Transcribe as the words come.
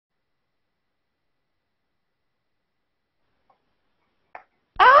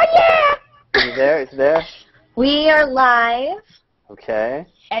you there? Is it there? We are live. Okay.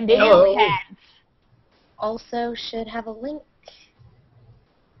 And hello. Also should have a link.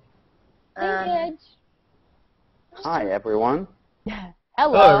 Hi, everyone. Hello.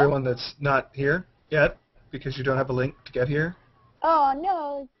 Hello, everyone that's not here yet, because you don't have a link to get here. Oh,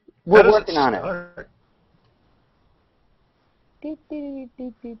 no. We're working on it.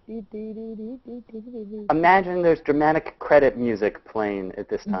 Imagine there's dramatic credit music playing at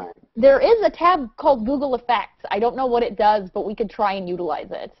this time. There is a tab called Google Effects. I don't know what it does, but we could try and utilize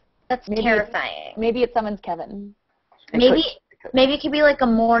it. That's terrifying. Maybe it summons Kevin. Maybe it could be like a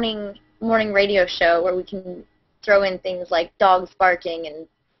morning radio show where we can throw in things like dogs barking and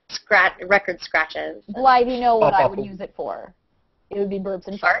record scratches. Blythe, you know what I would use it for? It would be burps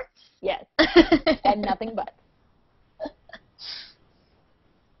and farts. Yes. And nothing but.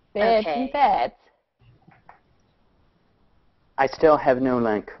 Bits and fats. I still have no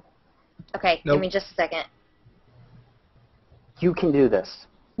link. Okay, Give me just a second. You can do this.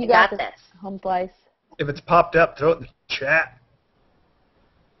 You got this. Home slice. If it's popped up, throw it in the chat.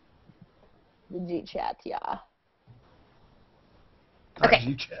 The G-chat, yeah. Okay.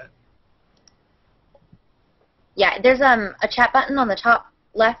 G-chat. Yeah, there's a chat button on the top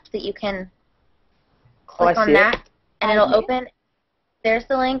left that you can click on that, and it'll open. There's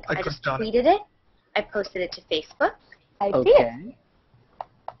the link. I just tweeted it. I posted it to Facebook. I see it.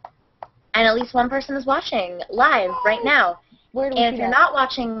 And at least one person is watching live right now. And if you're not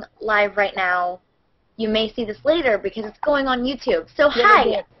watching live right now, you may see this later because it's going on YouTube. So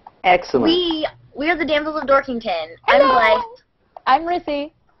hi. Excellent. We are the Damsels of Dorkington. Hello. I'm Blythe. I'm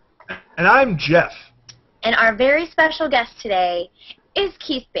Rissy. And I'm Jeff. And our very special guest today is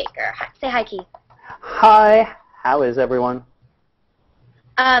Keith Baker. Say hi, Keith. Hi. How is everyone?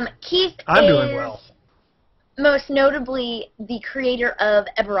 Keith I'm is doing well. Most notably the creator of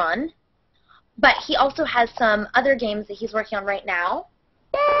Eberron, but he also has some other games that he's working on right now.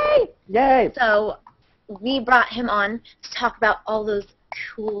 Yay! Yay! So we brought him on to talk about all those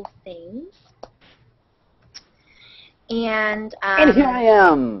cool things. And here I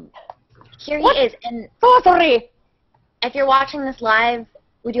am. Here he is. And sorry. If you're watching this live,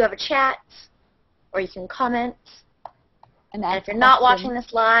 we do have a chat, or you can comment. And if you're not watching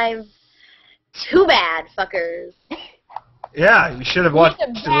this live, too bad, fuckers. Yeah, you should have watched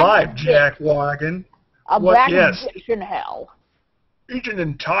it live, Jackwagon. Yes. In hell. Eat an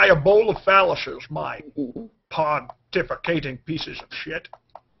entire bowl of phalluses, my pontificating pieces of shit.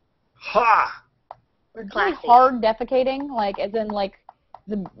 Ha! We're classy. Hard defecating, like as in like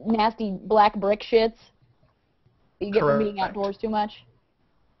the nasty black brick shits that you get from being outdoors too much.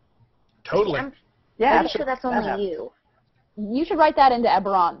 Totally. I'm pretty sure that's only you. You should write that into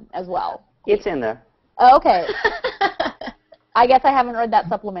Eberron as well. It's in there. Oh, okay. I guess I haven't read that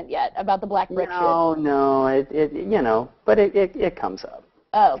supplement yet about the black brick shit. No, but it comes up.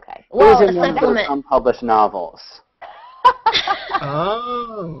 Oh, okay. Well, those are one of those unpublished novels.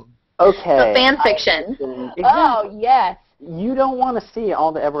 Oh. Okay. So fan fiction. Exactly. Oh, yes. You don't want to see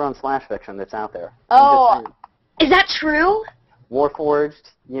all the Eberron slash fiction that's out there. Oh. Is that true?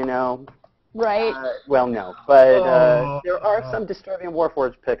 Warforged, Right. Well, no, but there are some disturbing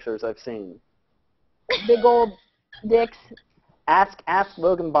Warforged pictures I've seen. Big old dicks. Ask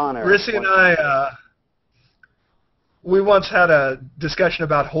Logan Bonner. Rissy and I, we once had a discussion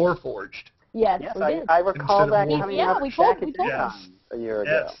about Whoreforged. Yes, yes, we did. I recall that coming up we told a year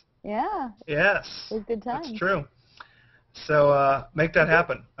ago. Yeah. Yes. It was good times. That's true. So make that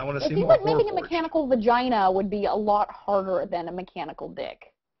happen. I want to see more. It seems like making a mechanical vagina would be a lot harder than a mechanical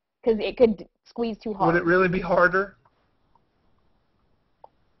dick, because it could squeeze too hard. Would it really be harder?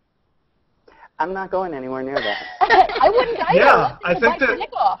 I'm not going anywhere near that. I wouldn't either. Yeah, I think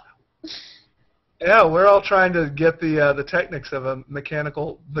that. Yeah, we're all trying to get the techniques of a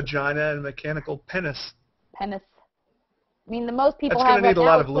mechanical vagina and mechanical penis. Penis. I mean, the most people That's have right need a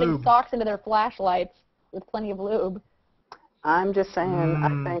now lot is of putting lube. socks into their flashlights with plenty of lube. I'm just saying,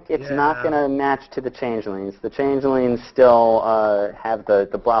 I think it's not going to match to the changelings. The changelings still have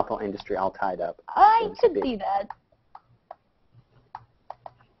the brothel industry all tied up. I could see that.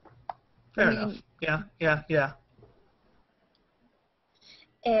 Fair enough. Yeah.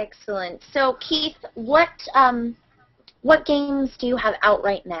 Excellent. So, Keith, what games do you have out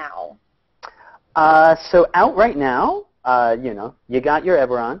right now? So out right now, you got your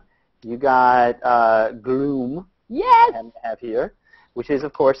Eberron, you got Gloom. Yes. Have here, which is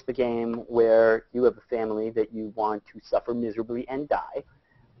of course the game where you have a family that you want to suffer miserably and die,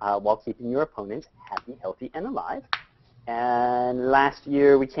 while keeping your opponents happy, healthy, and alive. And last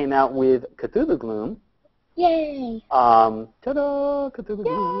year we came out with Cthulhu Gloom. Yay! Ta-da! Cthulhu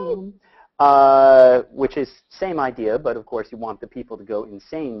Gloom. which is same idea, but of course you want the people to go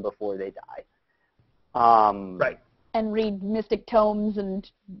insane before they die. Right. And read mystic tomes and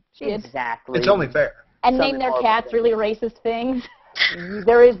shit. Exactly. It's only fair. And name their cats really racist things.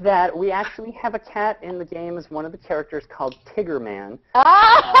 There is that. We actually have a cat in the game as one of the characters called Tiggerman.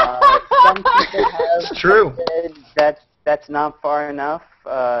 Some people have said that's not far enough,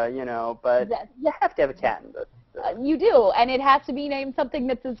 but you have to have a cat in the you do, and it has to be named something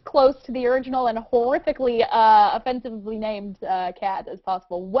that's as close to the original and horrifically, offensively named cat as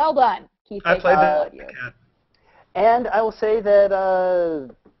possible. Well done, Keith. I played that cat. And I will say that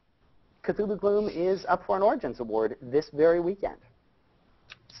Cthulhu Gloom is up for an Origins Award this very weekend.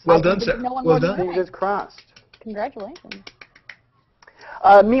 Well done, sir. Well done. Fingers crossed. Congratulations.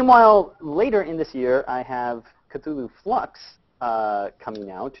 Meanwhile, later in this year, I have Cthulhu Flux coming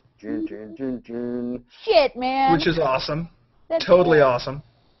out. June. Shit, man. Which is awesome. That's totally cool. awesome.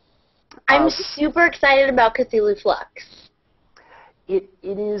 I'm super excited about Cthulhu Flux. It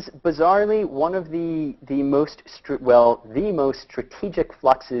is bizarrely one of the most strategic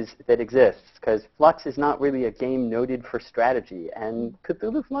fluxes that exists, because Flux is not really a game noted for strategy, and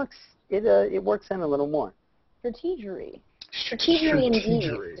Cthulhu Flux it works in a little more. Strategery. Strategery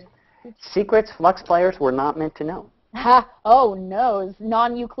indeed. Secrets Flux players were not meant to know. Ha! Oh no,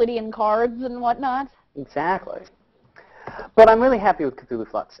 non-Euclidean cards and whatnot. Exactly. But I'm really happy with Cthulhu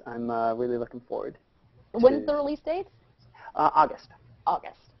Flux. I'm really looking forward. When's the release date? August.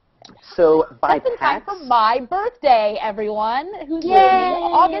 August. So by That's in time for my birthday, everyone. Who's listening?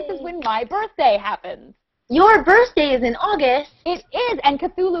 August is when my birthday happens. Your birthday is in August. It is, and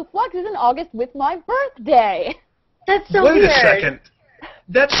Cthulhu Flux is in August with my birthday. That's so Wait weird. a second.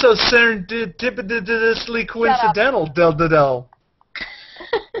 That's so serendipitously coincidental, Del.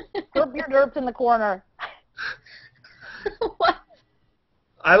 Herp your derps in the corner. What?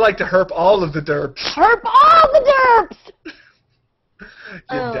 I like to herp all of the derps. Herp all the derps!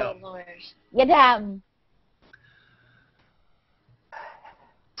 You're dumb. Lord. You dumb.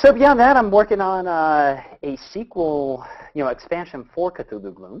 So beyond that, I'm working on a sequel, expansion for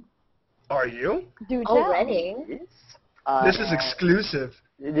Cthulhu Gloom. Are you? Do tell. Already? Yes. This is exclusive.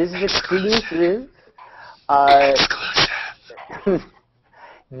 This is exclusive. Exclusive.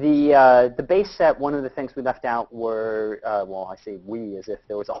 The base set, one of the things we left out were, I say we as if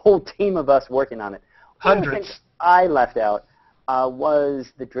there was a whole team of us working on it. One of the Hundreds. things I left out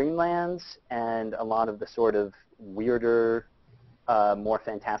was the Dreamlands and a lot of the sort of weirder, more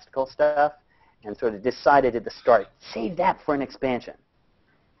fantastical stuff, and sort of decided at the start, save that for an expansion.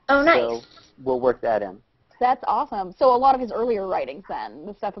 Oh, nice. So we'll work that in. That's awesome. So a lot of his earlier writings then,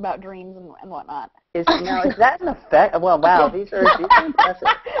 the stuff about dreams and whatnot. Is that an effect? Well, wow, these are impressive.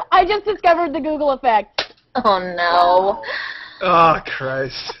 I just discovered the Google effect. Oh, no. Oh,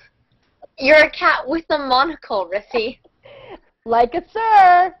 Christ. You're a cat with a monocle, Rissy. Like a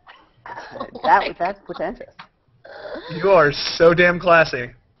sir. That's pretentious. You are so damn classy.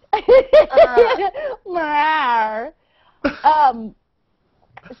 Rawr.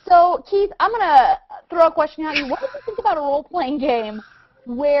 So, Keith, I'm going to throw a question at you. What do you think about a role-playing game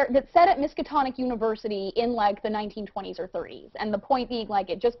that's set at Miskatonic University in, the 1920s or 30s? And the point being,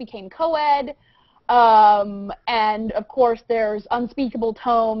 it just became co-ed, and, of course, there's unspeakable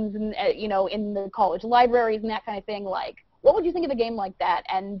tomes, and, in the college libraries and that kind of thing. What would you think of a game like that,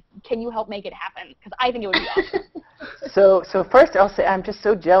 and can you help make it happen? Because I think it would be awesome. So first I'll say I'm just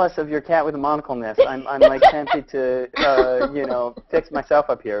so jealous of your cat with a monocle-ness. I'm tempted to, fix myself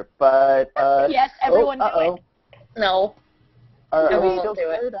up here. But yes, everyone do it. No. Are we won't still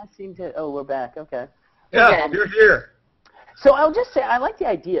do it. good? I seem to. Oh, we're back. Okay. Yeah, you're here. So I'll just say I like the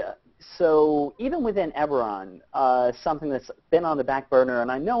idea. So even within Eberron, something that's been on the back burner,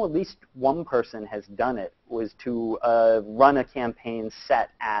 and I know at least one person has done it, was to run a campaign set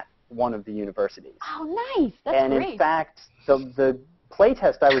at one of the universities. Oh, nice. That's and great. In fact, the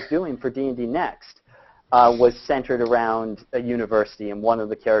playtest I was doing for D&D Next was centered around a university, and one of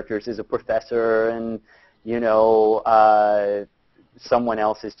the characters is a professor, and someone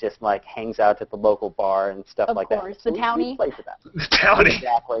else is just hangs out at the local bar and stuff like that. Of course, the townie. We play for that. The townie.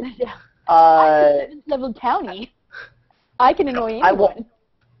 Exactly. Level townie. I can annoy anyone.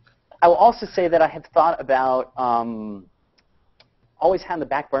 I will also say that I have thought about, always had in the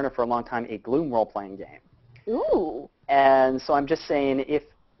back burner for a long time, a Gloom role-playing game. Ooh. And so I'm just saying, if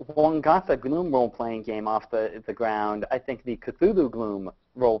one got the Gloom role-playing game off the ground, I think the Cthulhu Gloom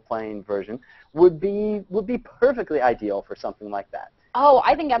role-playing version would be perfectly ideal for something like that. Oh,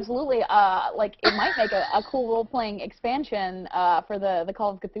 I think absolutely. It might make a cool role-playing expansion for the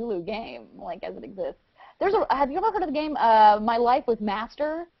Call of Cthulhu game, as it exists. Have you ever heard of the game My Life with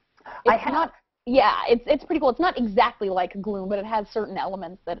Master? It's not. Yeah, it's pretty cool. It's not exactly like Gloom, but it has certain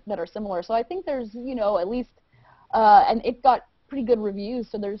elements that are similar. So I think there's at least and it got pretty good reviews.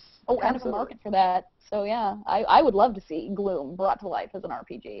 So there's kind of a market for that. So yeah, I would love to see Gloom brought to life as an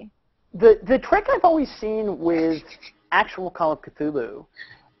RPG. The trick I've always seen with actual Call of Cthulhu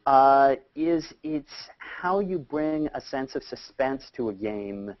is it's how you bring a sense of suspense to a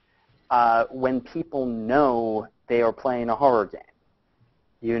game when people know they are playing a horror game.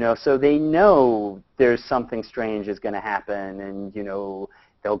 So they know there's something strange is going to happen, and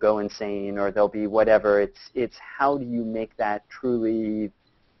they'll go insane or they'll be whatever. It's how do you make that truly,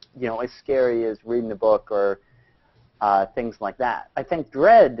 as scary as reading a book or things like that. I think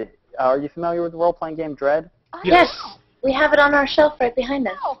Dread. Are you familiar with the role-playing game Dread? Yes, we have it on our shelf right behind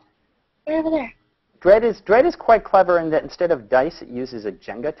us. Oh. Right over there. Dread is quite clever in that instead of dice, it uses a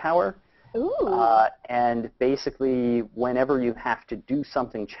Jenga tower. Ooh. And basically, whenever you have to do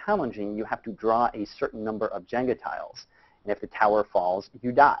something challenging, you have to draw a certain number of Jenga tiles. And if the tower falls,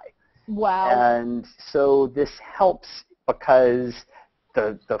 you die. Wow. And so this helps because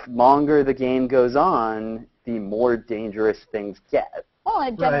the longer the game goes on, the more dangerous things get. Well,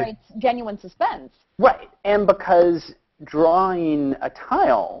 it generates genuine suspense. Right. And because drawing a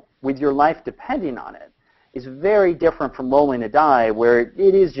tile with your life depending on it is very different from rolling a die where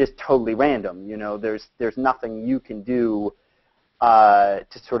it is just totally random. There's nothing you can do to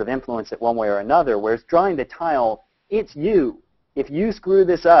sort of influence it one way or another, whereas drawing the tile, it's you. If you screw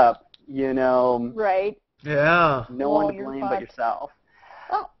this up, Right. Yeah. No one to blame but yourself.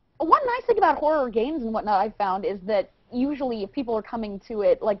 Well, one nice thing about horror games and whatnot I've found is that usually if people are coming to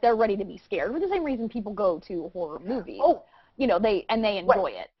it, like, they're ready to be scared for the same reason people go to horror movies. Oh. They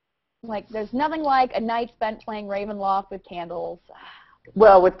enjoy it. Like, there's nothing like a night spent playing Ravenloft with candles.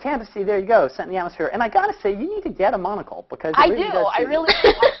 Well, with Fantasy, there you go, set in the atmosphere. And I gotta say, you need to get a monocle because I do. I really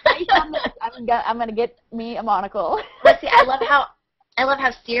do. I'm gonna get me a monocle. Rissy, I love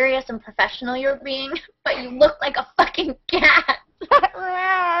how serious and professional you're being, but you look like a fucking cat.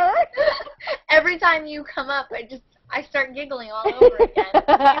 Every time you come up, I start giggling all over again.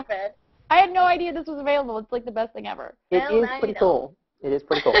 I had no idea this was available. It's like the best thing ever. It is pretty cool. It is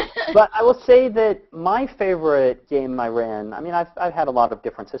pretty cool. But I will say that my favorite game I ran, I've had a lot of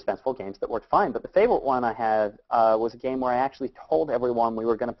different suspenseful games that worked fine, but the favorite one I had was a game where I actually told everyone we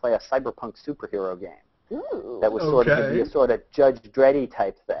were going to play a cyberpunk superhero game. Ooh. That was sort of going to be a sort of Judge Dreddy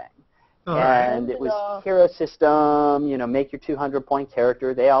type thing. And it was hero system, make your 200-point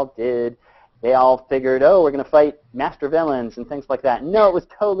character. They all did. They all figured, we're going to fight master villains and things like that. No, it was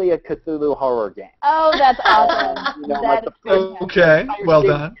totally a Cthulhu horror game. Oh, that's awesome. Okay, well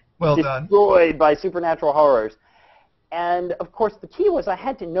done. Well done. Destroyed by supernatural horrors. And, of course, the key was I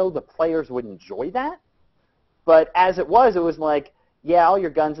had to know the players would enjoy that. But as it was like, yeah, all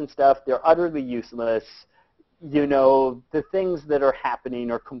your guns and stuff, they're utterly useless. The things that are happening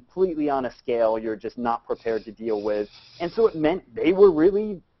are completely on a scale you're just not prepared to deal with. And so it meant they were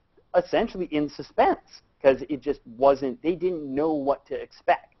really essentially in suspense because it just wasn't, they didn't know what to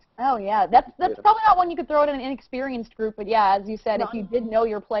expect. Oh, yeah. That's probably not one you could throw at an inexperienced group, but yeah, as you said, if you did know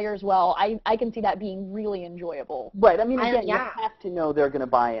your players well, I can see that being really enjoyable. Right. Again, you have to know they're going to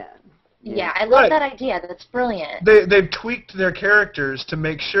buy in. Yeah, I love that idea. That's brilliant. They've tweaked their characters to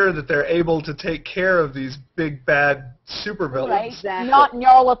make sure that they're able to take care of these big, bad supervillains. Right. Exactly. Not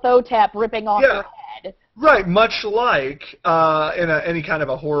Nyarlathotep ripping off your head. Right, much like in any kind of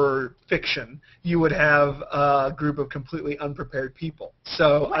a horror fiction, you would have a group of completely unprepared people.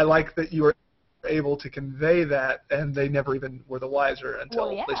 So I like that you were able to convey that, and they never even were the wiser until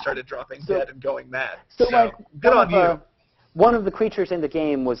they started dropping dead and going mad. So good on you. One of the creatures in the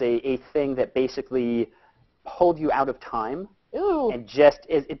game was a thing that basically pulled you out of time. Ooh. And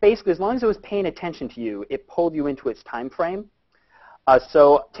it basically, as long as it was paying attention to you, it pulled you into its time frame.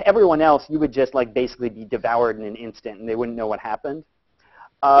 So to everyone else, you would just basically be devoured in an instant, and they wouldn't know what happened.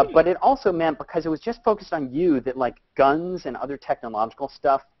 But it also meant, because it was just focused on you, that guns and other technological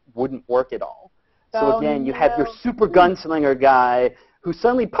stuff wouldn't work at all. So again, you have your super gunslinger guy who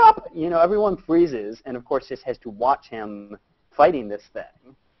suddenly pop, everyone freezes, and of course just has to watch him fighting this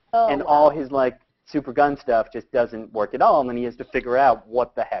thing. And all his super gun stuff just doesn't work at all, and then he has to figure out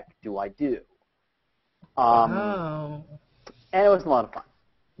what the heck do I do. And it was a lot of fun.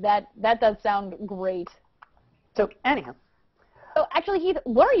 That does sound great. So anyhow. So actually, Heath,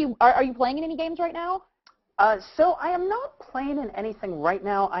 what are you playing in any games right now? So I am not playing in anything right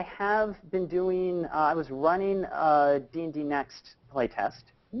now. I have been doing, I was running a D&D Next playtest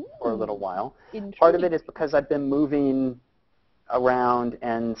for a little while. Part of it is because I've been moving around,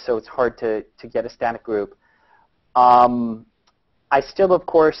 and so it's hard to get a static group. I still, of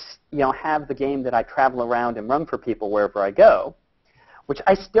course, have the game that I travel around and run for people wherever I go, which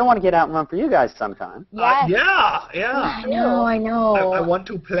I still want to get out and run for you guys sometime. Yes. Yeah. I know. I want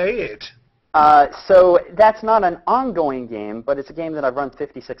to play it. So that's not an ongoing game, but it's a game that I've run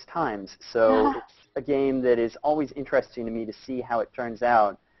 56 times. So it's a game that is always interesting to me to see how it turns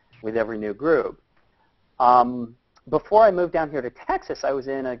out with every new group. Before I moved down here to Texas, I was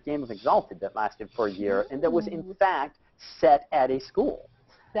in a game of Exalted that lasted for a year, and that was, in fact, set at a school.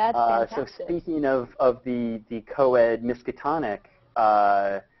 That's fantastic. So speaking of the co-ed Miskatonic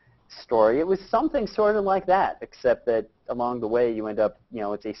story, it was something sort of like that, except that along the way you end up,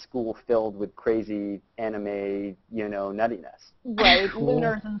 it's a school filled with crazy anime, nuttiness. Right,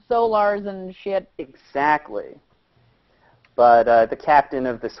 lunars and solars and shit. Exactly. But the captain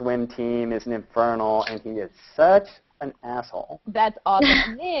of the swim team is an infernal, and he is such an asshole. That's awesome.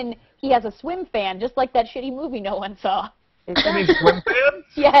 And then he has a swim fan, just like that shitty movie no one saw. You mean swim fan?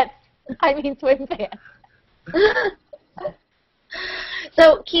 Yes, I mean swim fan.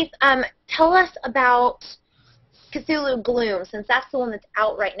 So, Keith, tell us about Cthulhu Gloom, since that's the one that's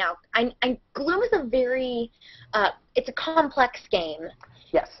out right now. Gloom is a very, it's a complex game.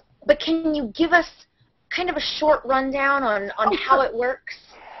 Yes. But can you give us kind of a short rundown on how it works?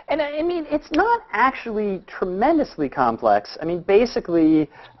 And I mean, it's not actually tremendously complex. I mean, basically,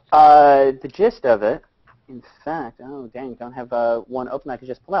 the gist of it, in fact, oh dang, don't have one open I could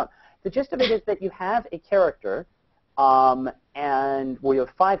just pull out. The gist of it is that you have a character, and you have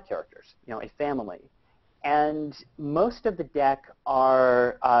 5 characters, a family. And most of the deck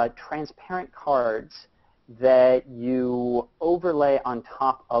are transparent cards that you overlay on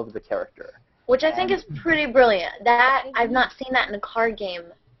top of the character. Which I think is pretty brilliant. I've not seen that in a card game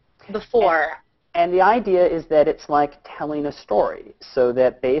before. And the idea is that it's like telling a story, so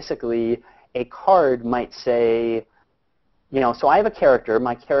that basically a card might say, so I have a character,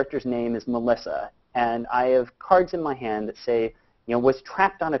 my character's name is Melissa, and I have cards in my hand that say, was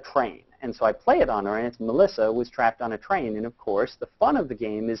trapped on a train. And so I play it on her, and it's Melissa was trapped on a train. And of course, the fun of the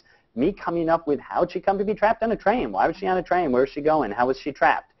game is me coming up with how'd she come to be trapped on a train? Why was she on a train? Where's she going? How was she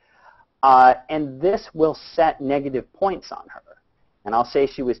trapped? And this will set negative points on her. And I'll say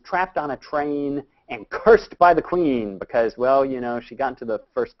she was trapped on a train and cursed by the queen because, well, she got into the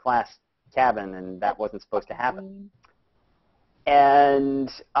first class cabin and that wasn't supposed to happen.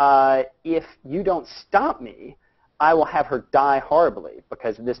 And if you don't stop me, I will have her die horribly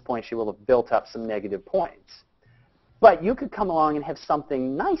because at this point she will have built up some negative points. But you could come along and have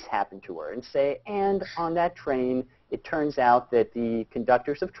something nice happen to her and say, and on that train, it turns out that the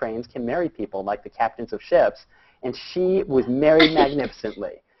conductors of trains can marry people like the captains of ships, and she was married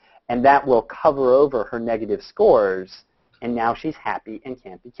magnificently. And that will cover over her negative scores, and now she's happy and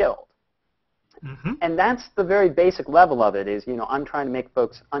can't be killed. Mm-hmm. And that's the very basic level of it is, I'm trying to make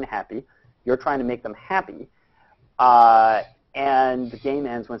folks unhappy. You're trying to make them happy. And the game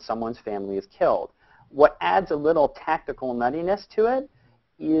ends when someone's family is killed. What adds a little tactical nuttiness to it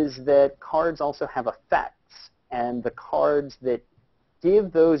is that cards also have effects. And the cards that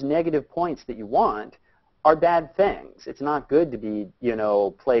give those negative points that you want are bad things. It's not good to be,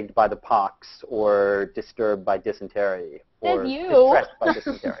 plagued by the pox or disturbed by dysentery or distressed by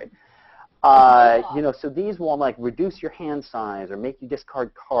dysentery. So these will like reduce your hand size or make you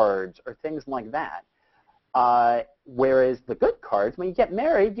discard cards or things like that. Whereas the good cards, when you get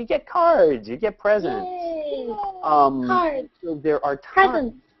married, you get cards, you get presents. Yay! Cards. So there are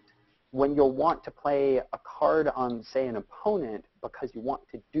times when you'll want to play a card on, say, an opponent because you want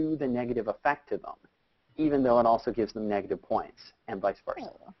to do the negative effect to them, even though it also gives them negative points, and vice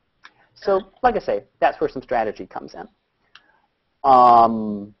versa. Oh. So, like I say, that's where some strategy comes in.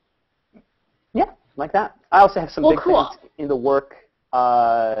 Yeah, like that. I also have some big things in the work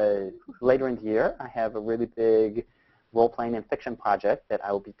later in the year. I have a really big role-playing and fiction project that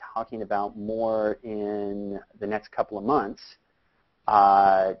I will be talking about more in the next couple of months.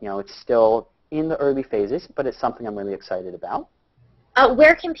 It's still in the early phases, but it's something I'm really excited about.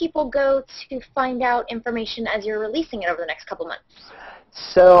 Where can people go to find out information as you're releasing it over the next couple months?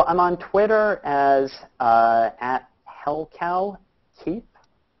 So I'm on Twitter as at HellCowKeith,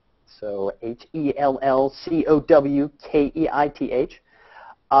 so HELLCOWKEITH.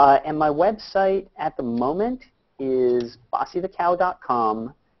 And my website at the moment is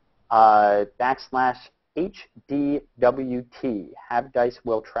bossythecow.com /HDWT, Have Dice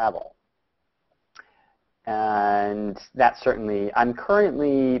Will Travel. And that's certainly, I'm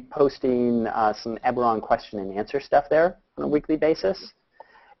currently posting some Eberron question and answer stuff there on a weekly basis.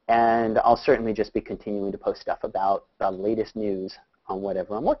 And I'll certainly just be continuing to post stuff about the latest news on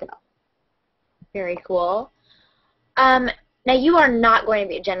whatever I'm working on. Very cool. Now, you are not going to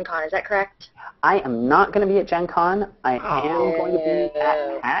be at Gen Con, is that correct? I am not going to be at Gen Con. I am going to be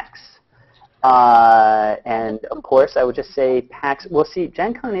at PAX. And, of course, I would just say PAX. Well, see,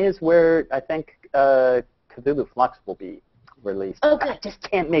 Gen Con is where I think Cthulhu Flux will be released. Okay. I just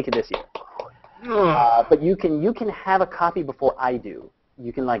can't make it this year. But you can have a copy before I do.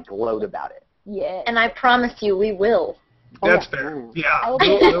 You can, like, gloat about it. Yeah. And I promise you, we will. That's fair. Yeah. I will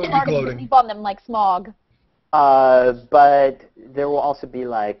be starting to sleep on them like Smog. But there will also be,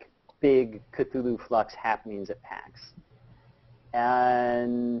 like, big Cthulhu Flux happenings at PAX.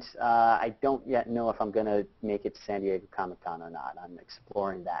 And I don't yet know if I'm going to make it to San Diego Comic-Con or not. I'm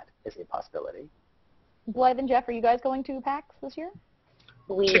exploring that as a possibility. Blythe and Jeff, are you guys going to PAX this year?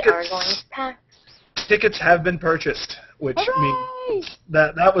 We are going to PAX. Tickets have been purchased, which means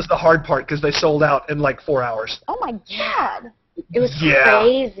that was the hard part because they sold out in like 4 hours. Oh my god! It was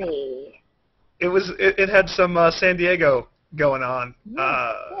crazy. It had some San Diego going on.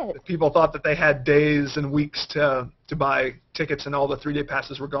 People thought that they had days and weeks to buy tickets, and all the 3-day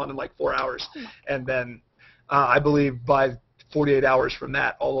passes were gone in like 4 hours. And then I believe by 48 hours from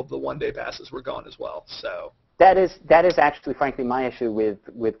that, all of the 1-day passes were gone as well. So that is actually, frankly, my issue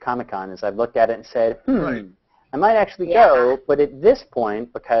with Comic-Con is I've looked at it and said, I might actually go, but at this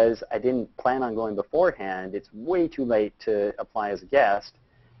point, because I didn't plan on going beforehand, it's way too late to apply as a guest,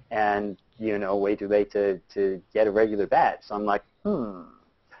 and way too late to get a regular badge. So I'm like,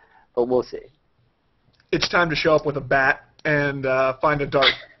 but we'll see. It's time to show up with a bat and find a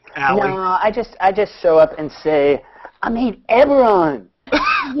dark alley. No, I just show up and say, I made Eberron.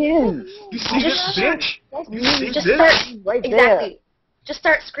 Yes. You see this bitch? You see just this? Start, right exactly. there. Just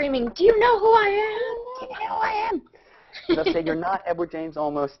start screaming, do you know who I am? Do you know who I am? They'll say, you're not Edward James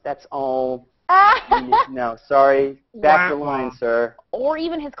Olmos. That's all. No, sorry. Back the line, sir. Or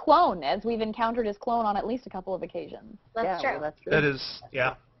even his clone, as we've encountered his clone on at least a couple of occasions. That's true. Well, that's true. That is,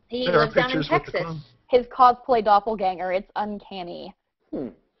 yeah. He there lives are down in pictures with the Texas. clone. His cosplay doppelganger, it's uncanny.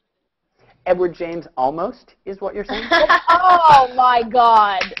 Edward James Almost is what you're saying? Oh my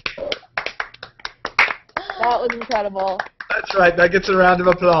god. That was incredible. That's right. That gets a round of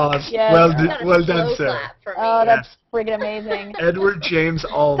applause. Yes. Well done, sir. Oh, that's friggin' amazing. Edward James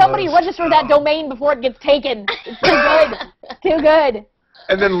Almost. Somebody register that domain before it gets taken. It's too good. Too good.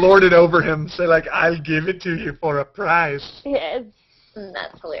 And then lord it over him. Say, like, I'll give it to you for a prize. Yes.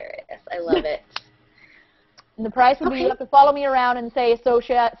 That's hilarious. I love it. And the price would be you have to follow me around and say, so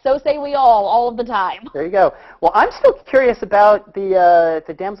say we all of the time. There you go. Well, I'm still curious about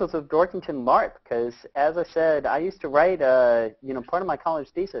the Damsels of Dorkington LARP, because as I said, I used to write, part of my college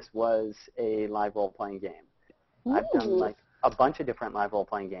thesis was a live role-playing game. Ooh. I've done, like, a bunch of different live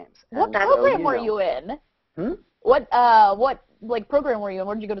role-playing games. What program were you in? What program were you in?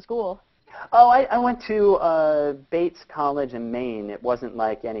 Where did you go to school? Oh, I went to Bates College in Maine. It wasn't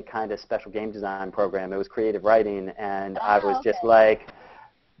like any kind of special game design program. It was creative writing, and I was just like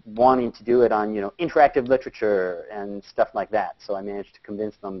wanting to do it on, interactive literature and stuff like that. So I managed to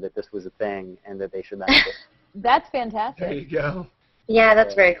convince them that this was a thing and that they should like it. That's fantastic. There you go. Yeah,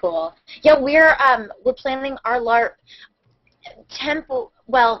 that's very cool. Yeah, we're planning our LARP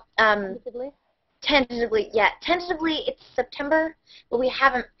Tentatively, it's September, but we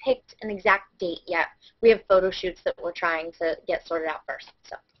haven't picked an exact date yet. We have photo shoots that we're trying to get sorted out first.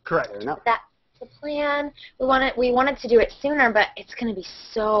 So correct. That's the plan. We wanted to do it sooner, but it's going to be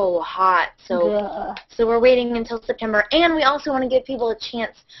so hot. So we're waiting until September, and we also want to give people a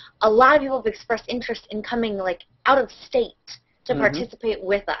chance. A lot of people have expressed interest in coming like out of state to participate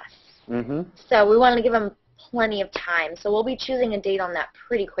with us. So we wanted to give them plenty of time. So we'll be choosing a date on that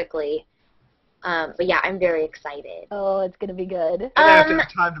pretty quickly. But yeah, I'm very excited. Oh, it's going to be good. I have to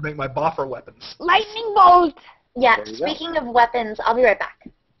have time to make my boffer weapons. Lightning bolt! Yeah, speaking of weapons, I'll be right back.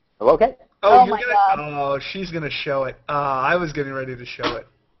 Okay. Oh my God. Oh, she's going to show it. I was getting ready to show it.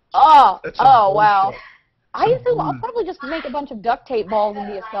 Oh, wow. I assume I'll probably just make a bunch of duct tape balls and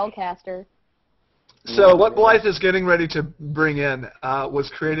be a spellcaster. So what Blythe is getting ready to bring in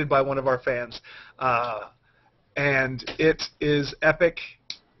was created by one of our fans. And it is epic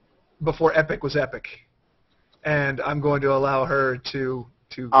before epic was epic. And I'm going to allow her to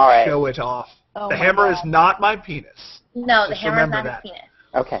show it off. Oh the hammer is not my penis. No, the Just hammer is remember not that. his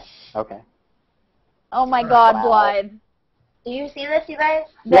penis. Okay. Oh my God, Blythe. Do you see this, you guys?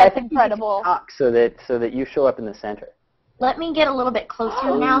 That's incredible. Talk so that you show up in the center. Let me get a little bit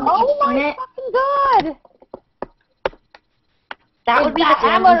closer now that Oh you've seen my it. fucking God. That would be the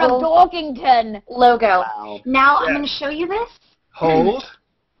hammer of Damsel Dorkington logo. Wow. Now I'm going to show you this. Hold.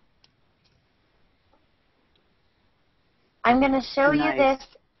 I'm going to show you Nice. this,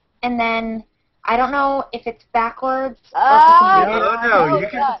 and then I don't know if it's backwards. No, you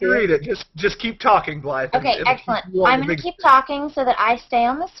can read it. Just keep talking, Blythe. Okay, excellent. I'm going to keep talking so that I stay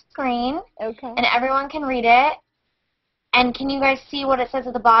on the screen. Okay. And everyone can read it. And can you guys see what it says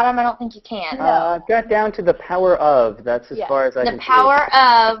at the bottom? I don't think you can. No. I've got down to the power of. That's as far as I can see. The power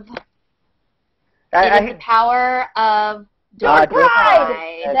of. It is the power of door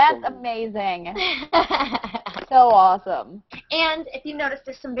pride. That's amazing. So awesome. And if you notice,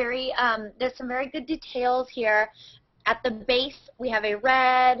 there's some very good details here. At the base, we have a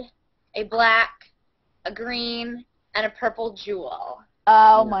red, a black, a green, and a purple jewel.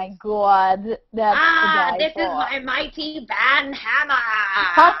 Oh my God, that's this is my mighty ban hammer.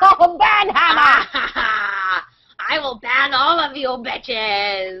 ban hammer. I will ban all of you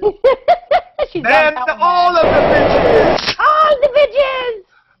bitches. She's ban all of the bitches. All the bitches.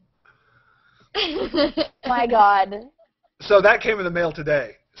 My God. So that came in the mail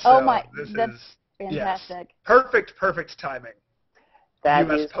today. So Oh my, that's fantastic. Yes, perfect timing. That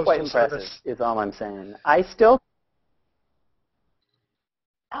US is Postal quite impressive, Service. is all I'm saying. I still...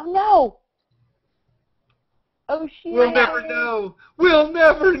 Oh no. Oh shit. We'll never know. We'll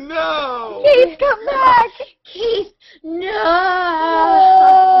never know. Keith, come back. Keith, no.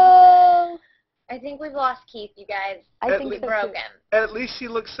 No. I think we've lost Keith, you guys. I think we so broke too. him. At least he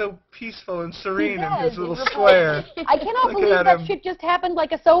looks so peaceful and serene in does. his little He's square. I cannot Look believe at that him. shit just happened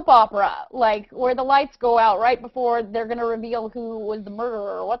like a soap opera, like where the lights go out right before they're gonna reveal who was the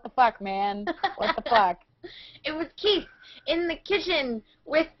murderer. What the fuck, man? What the fuck? It was Keith in the kitchen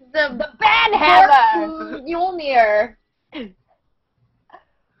with the ban hammer. Mjolnir.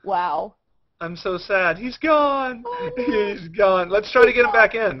 Wow. I'm so sad. He's gone. He's gone. Let's try to get him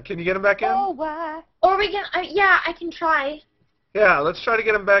back in. Can you get him back in? Oh, why? Or we can, yeah, I can try. Yeah, let's try to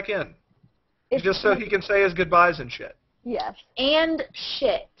get him back in. It's Just so he can say his goodbyes and shit. Yes. And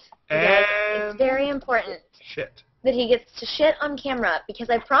shit. You guys, And it's very important shit. that he gets to shit on camera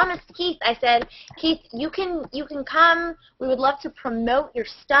because I promised Keith, I said, Keith, you can come. We would love to promote your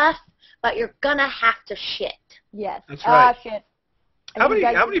stuff, but you're gonna have to shit. Yes. That's right. Ah, shit. How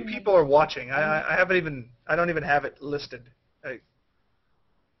many people are watching? I don't even have it listed.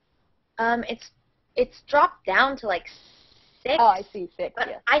 It's dropped down to like 6. Oh, I see. 6, But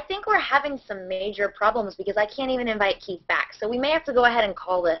yes. I think we're having some major problems because I can't even invite Keith back. So we may have to go ahead and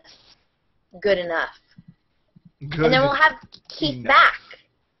call this good enough. Good. And then we'll have Keith back.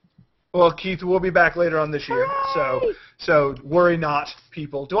 Well, Keith will be back later on this year. Hooray! So worry not,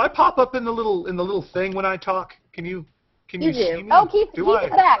 people. Do I pop up in the little thing when I talk? Can you You see do. me? Oh, Keith, Do Keith I? is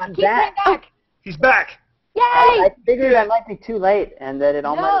back. I'm Keith back. came back. He's back. Yay! I figured I might be too late and that it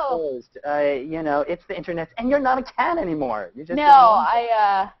all might have No. closed. You know, it's the internet, and you're not a cat anymore. You're just No,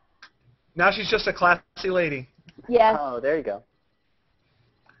 Now she's just a classy lady yes, Oh, there you go.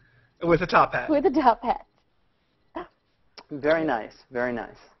 with a top hat. with a top hat. Very nice, very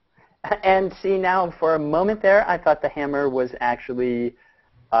nice. And see, now for a moment there, I thought the hammer was actually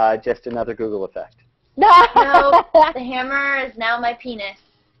just another Google effect. No, the hammer is now my penis.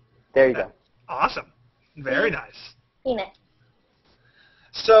 There you go. Awesome. Very nice. Penis.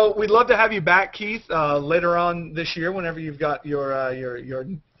 So we'd love to have you back, Keith, later on this year whenever you've got your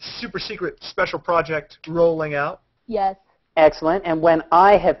super secret special project rolling out. Yes. Excellent. And when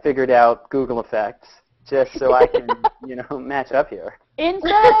I have figured out Google effects, just so I can, match up here. In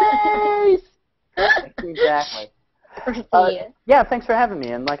space! Exactly. Yeah, thanks for having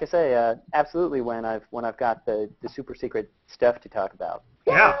me. And like I say, absolutely when I've got the super secret stuff to talk about.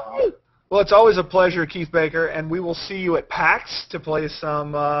 Yeah. Well, it's always a pleasure, Keith Baker, and we will see you at PAX to play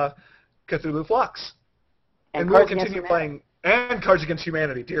some Cthulhu Flux. And we'll Cards Against continue Humanity. playing, and Cards Against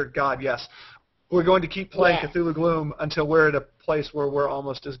Humanity, dear God, yes. We're going to keep playing Cthulhu Gloom until we're at a place where we're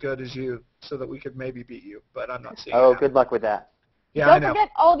almost as good as you, so that we could maybe beat you, but I'm not seeing Oh, it good luck with that. Yeah, I Don't know. forget,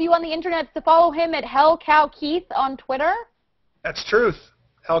 all of you on the internet, to follow him at HellCowKeith on Twitter That's truth.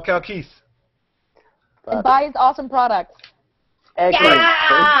 Hellcow Keith. and buy his awesome products. Excellent.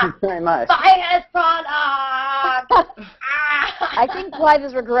 Yeah! Thank you very much. Buy his product! I think Blythe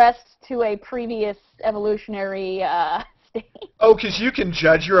has regressed to a previous evolutionary state. Oh, because you can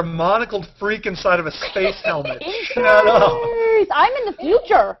judge. You're a monocled freak inside of a space helmet. In Shut up. space! I'm in the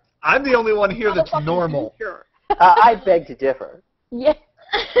future. I'm the only one here that's Motherfucking normal. future. I beg to differ. Yeah.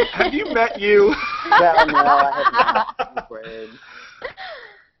 Have you met you? Well, no, I haven't. I'm afraid.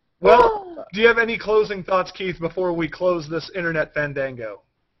 Well, do you have any closing thoughts, Keith, before we close this internet fandango?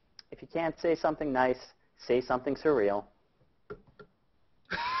 If you can't say something nice, say something surreal.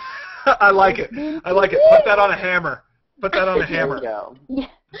 I like it. I like it. Put that on a hammer. Put that on a There hammer. you go. Yeah.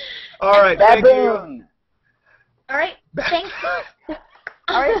 All right. Thank you. Baboon. All right, thanks.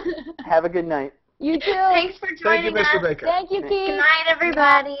 All right. Have a good night. You too. Thanks for Thank you, joining Mr. us. Baker. Thank you, Keith. Good night,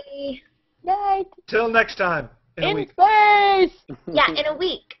 everybody. Night. Till next time. In a In week. space. Yeah, in a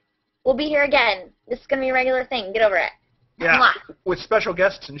week. We'll be here again. This is going to be a regular thing. Get over it. Yeah. Mwah. With special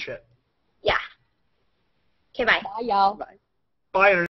guests and shit. Yeah. Okay, bye. Bye, y'all. Bye. Bye, Internet.